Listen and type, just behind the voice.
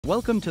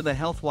Welcome to the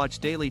Health Watch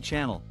Daily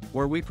channel,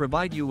 where we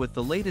provide you with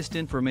the latest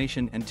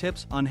information and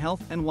tips on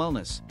health and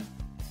wellness.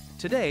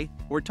 Today,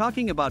 we're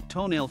talking about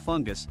toenail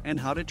fungus and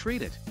how to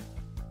treat it.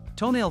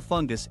 Toenail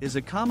fungus is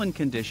a common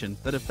condition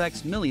that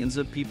affects millions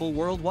of people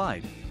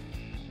worldwide.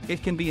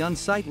 It can be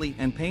unsightly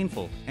and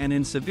painful, and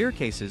in severe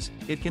cases,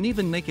 it can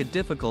even make it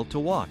difficult to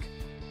walk.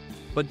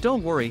 But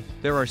don't worry,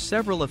 there are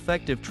several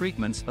effective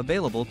treatments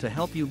available to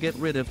help you get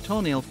rid of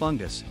toenail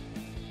fungus.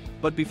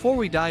 But before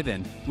we dive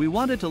in, we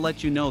wanted to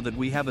let you know that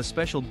we have a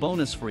special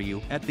bonus for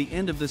you at the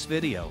end of this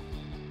video.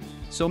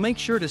 So make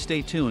sure to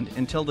stay tuned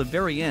until the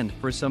very end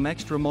for some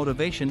extra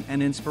motivation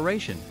and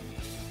inspiration.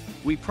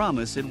 We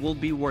promise it will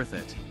be worth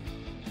it.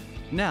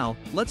 Now,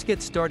 let's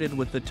get started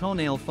with the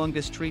toenail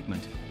fungus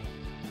treatment.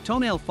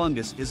 Toenail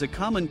fungus is a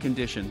common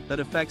condition that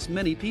affects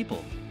many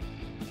people.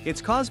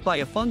 It's caused by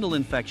a fungal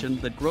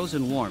infection that grows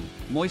in warm,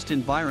 moist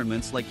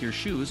environments like your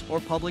shoes or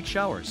public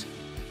showers.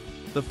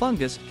 The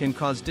fungus can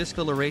cause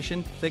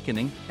discoloration,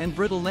 thickening, and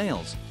brittle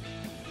nails.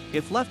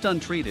 If left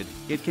untreated,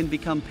 it can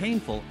become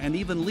painful and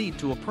even lead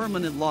to a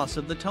permanent loss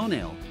of the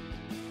toenail.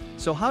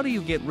 So how do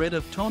you get rid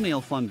of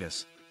toenail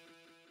fungus?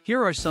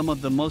 Here are some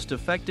of the most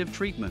effective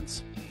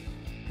treatments.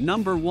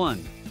 Number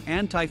 1.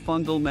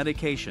 Antifungal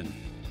medication.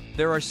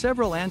 There are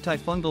several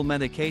antifungal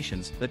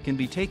medications that can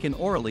be taken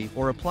orally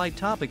or applied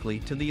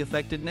topically to the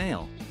affected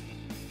nail.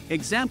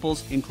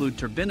 Examples include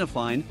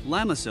terbinafine,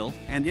 Lamisil,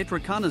 and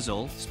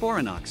itraconazole,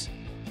 Sporanox.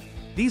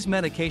 These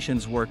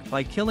medications work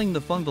by killing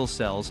the fungal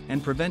cells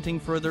and preventing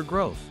further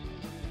growth.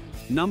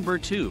 Number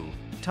 2.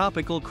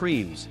 Topical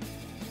creams.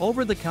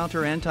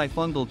 Over-the-counter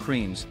antifungal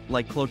creams,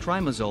 like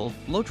clotrimazole,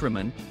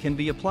 Lotrimin, can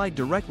be applied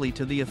directly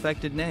to the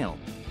affected nail.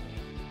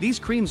 These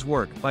creams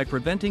work by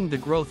preventing the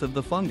growth of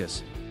the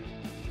fungus.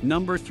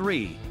 Number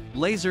 3.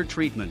 Laser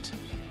treatment.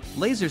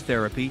 Laser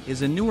therapy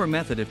is a newer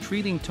method of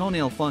treating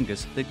toenail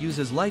fungus that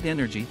uses light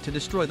energy to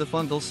destroy the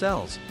fungal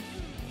cells.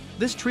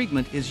 This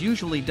treatment is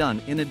usually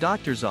done in a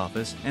doctor's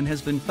office and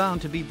has been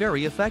found to be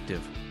very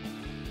effective.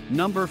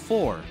 Number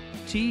 4.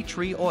 Tea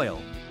tree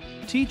oil.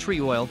 Tea tree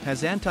oil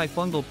has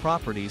antifungal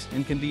properties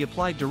and can be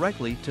applied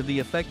directly to the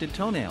affected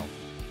toenail.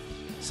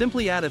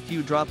 Simply add a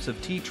few drops of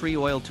tea tree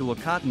oil to a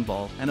cotton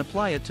ball and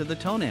apply it to the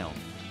toenail.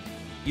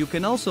 You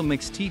can also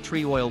mix tea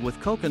tree oil with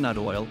coconut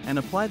oil and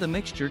apply the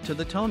mixture to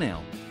the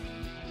toenail.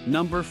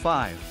 Number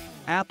 5.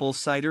 Apple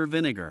cider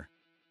vinegar.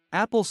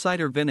 Apple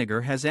cider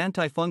vinegar has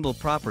antifungal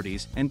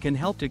properties and can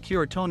help to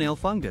cure toenail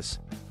fungus.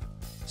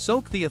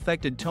 Soak the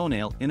affected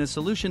toenail in a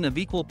solution of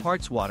equal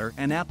parts water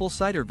and apple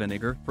cider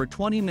vinegar for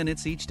 20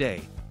 minutes each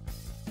day.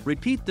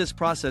 Repeat this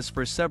process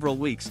for several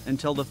weeks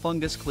until the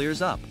fungus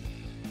clears up.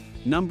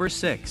 Number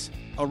 6.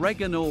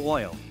 Oregano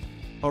oil.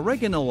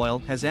 Oregano oil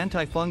has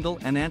antifungal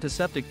and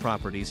antiseptic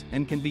properties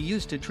and can be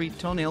used to treat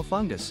toenail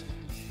fungus.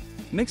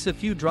 Mix a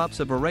few drops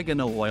of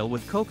oregano oil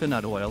with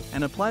coconut oil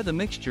and apply the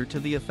mixture to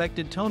the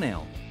affected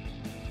toenail.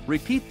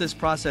 Repeat this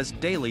process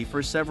daily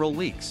for several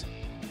weeks.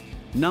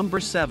 Number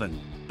 7.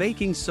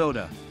 Baking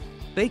soda.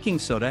 Baking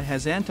soda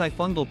has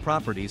antifungal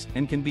properties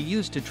and can be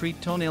used to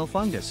treat toenail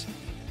fungus.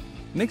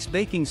 Mix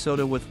baking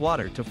soda with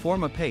water to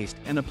form a paste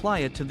and apply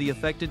it to the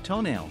affected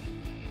toenail.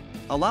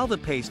 Allow the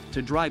paste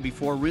to dry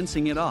before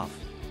rinsing it off.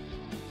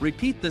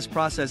 Repeat this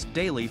process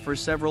daily for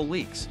several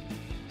weeks.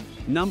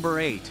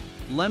 Number 8.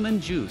 Lemon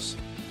juice.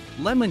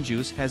 Lemon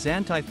juice has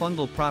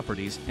antifungal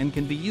properties and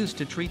can be used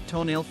to treat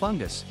toenail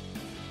fungus.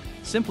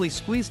 Simply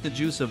squeeze the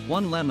juice of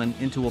one lemon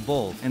into a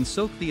bowl and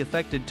soak the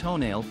affected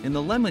toenail in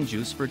the lemon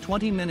juice for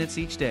 20 minutes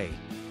each day.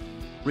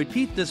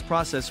 Repeat this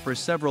process for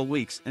several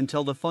weeks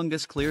until the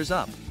fungus clears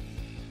up.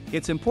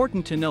 It's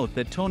important to note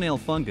that toenail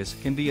fungus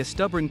can be a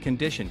stubborn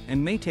condition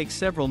and may take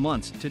several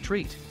months to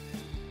treat.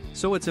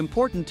 So it's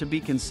important to be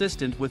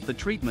consistent with the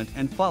treatment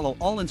and follow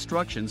all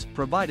instructions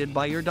provided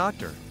by your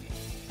doctor.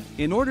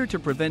 In order to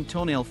prevent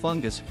toenail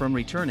fungus from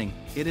returning,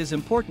 it is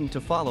important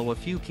to follow a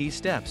few key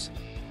steps.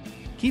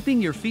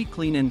 Keeping your feet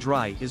clean and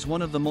dry is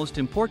one of the most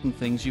important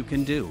things you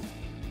can do.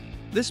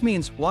 This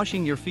means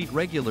washing your feet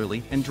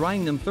regularly and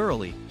drying them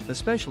thoroughly,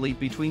 especially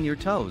between your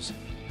toes.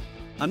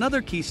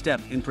 Another key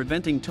step in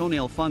preventing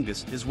toenail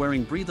fungus is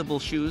wearing breathable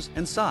shoes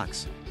and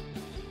socks.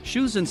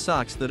 Shoes and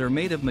socks that are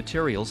made of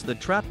materials that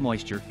trap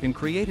moisture can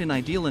create an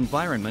ideal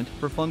environment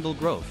for fungal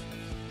growth.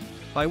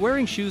 By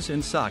wearing shoes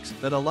and socks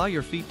that allow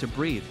your feet to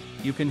breathe,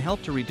 you can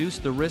help to reduce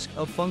the risk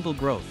of fungal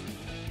growth.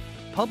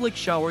 Public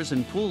showers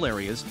and pool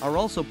areas are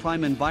also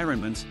prime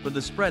environments for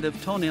the spread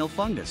of toenail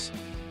fungus.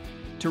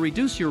 To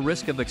reduce your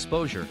risk of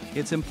exposure,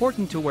 it's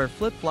important to wear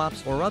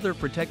flip-flops or other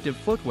protective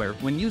footwear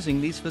when using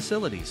these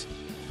facilities.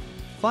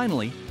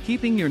 Finally,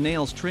 keeping your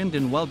nails trimmed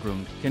and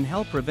well-groomed can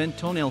help prevent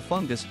toenail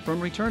fungus from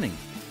returning.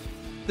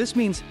 This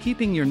means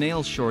keeping your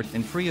nails short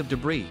and free of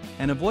debris,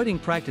 and avoiding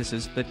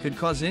practices that could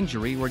cause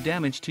injury or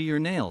damage to your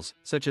nails,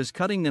 such as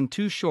cutting them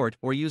too short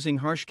or using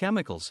harsh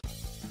chemicals.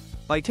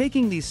 By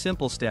taking these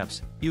simple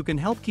steps, you can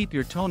help keep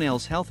your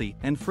toenails healthy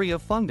and free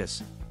of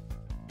fungus.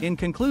 In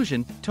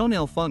conclusion,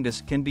 toenail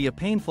fungus can be a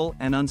painful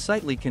and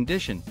unsightly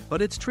condition,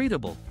 but it's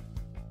treatable.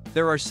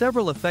 There are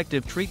several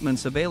effective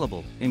treatments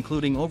available,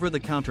 including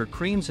over-the-counter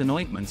creams and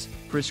ointments,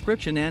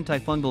 prescription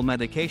antifungal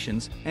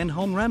medications, and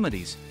home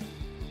remedies.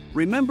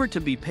 Remember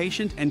to be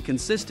patient and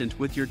consistent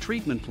with your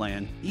treatment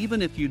plan,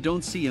 even if you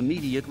don't see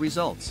immediate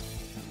results.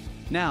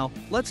 Now,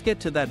 let's get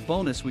to that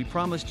bonus we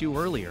promised you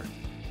earlier.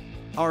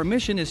 Our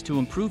mission is to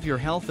improve your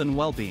health and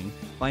well-being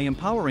by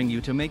empowering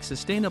you to make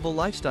sustainable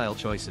lifestyle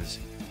choices.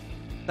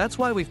 That's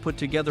why we've put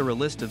together a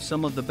list of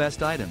some of the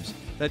best items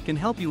that can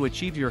help you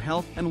achieve your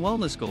health and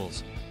wellness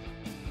goals.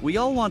 We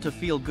all want to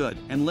feel good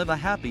and live a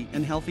happy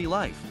and healthy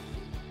life.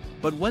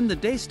 But when the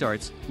day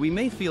starts, we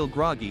may feel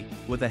groggy,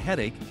 with a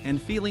headache,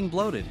 and feeling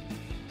bloated.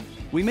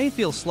 We may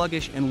feel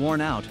sluggish and worn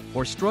out,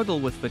 or struggle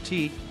with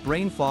fatigue,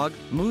 brain fog,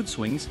 mood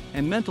swings,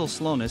 and mental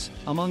slowness,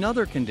 among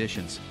other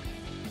conditions.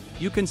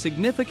 You can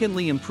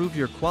significantly improve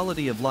your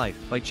quality of life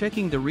by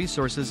checking the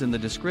resources in the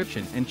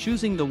description and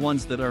choosing the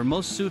ones that are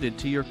most suited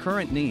to your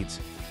current needs.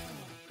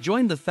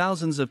 Join the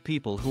thousands of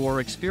people who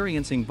are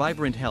experiencing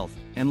vibrant health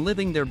and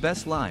living their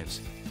best lives.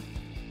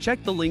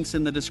 Check the links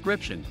in the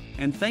description,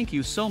 and thank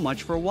you so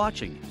much for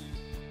watching.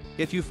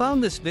 If you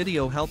found this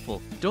video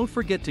helpful, don't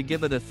forget to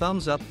give it a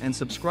thumbs up and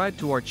subscribe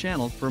to our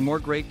channel for more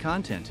great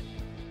content.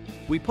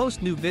 We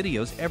post new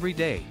videos every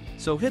day,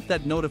 so hit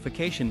that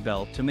notification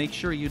bell to make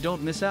sure you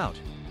don't miss out.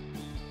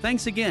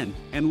 Thanks again,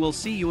 and we'll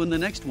see you in the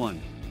next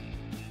one.